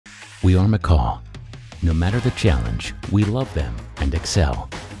We are Macaw. No matter the challenge, we love them and excel.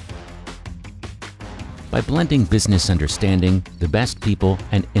 By blending business understanding, the best people,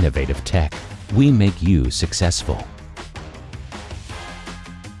 and innovative tech, we make you successful.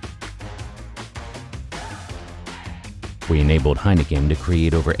 We enabled Heineken to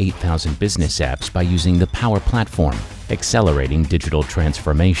create over 8,000 business apps by using the Power Platform, accelerating digital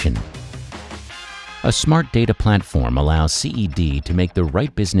transformation. A smart data platform allows CED to make the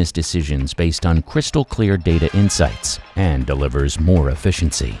right business decisions based on crystal clear data insights and delivers more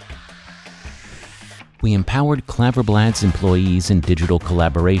efficiency. We empowered Klaverblad's employees in digital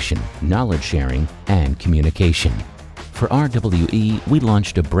collaboration, knowledge sharing, and communication. For RWE, we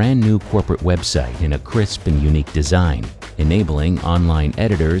launched a brand new corporate website in a crisp and unique design, enabling online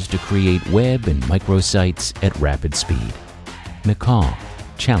editors to create web and microsites at rapid speed. Macaw,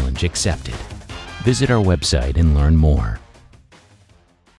 challenge accepted. Visit our website and learn more.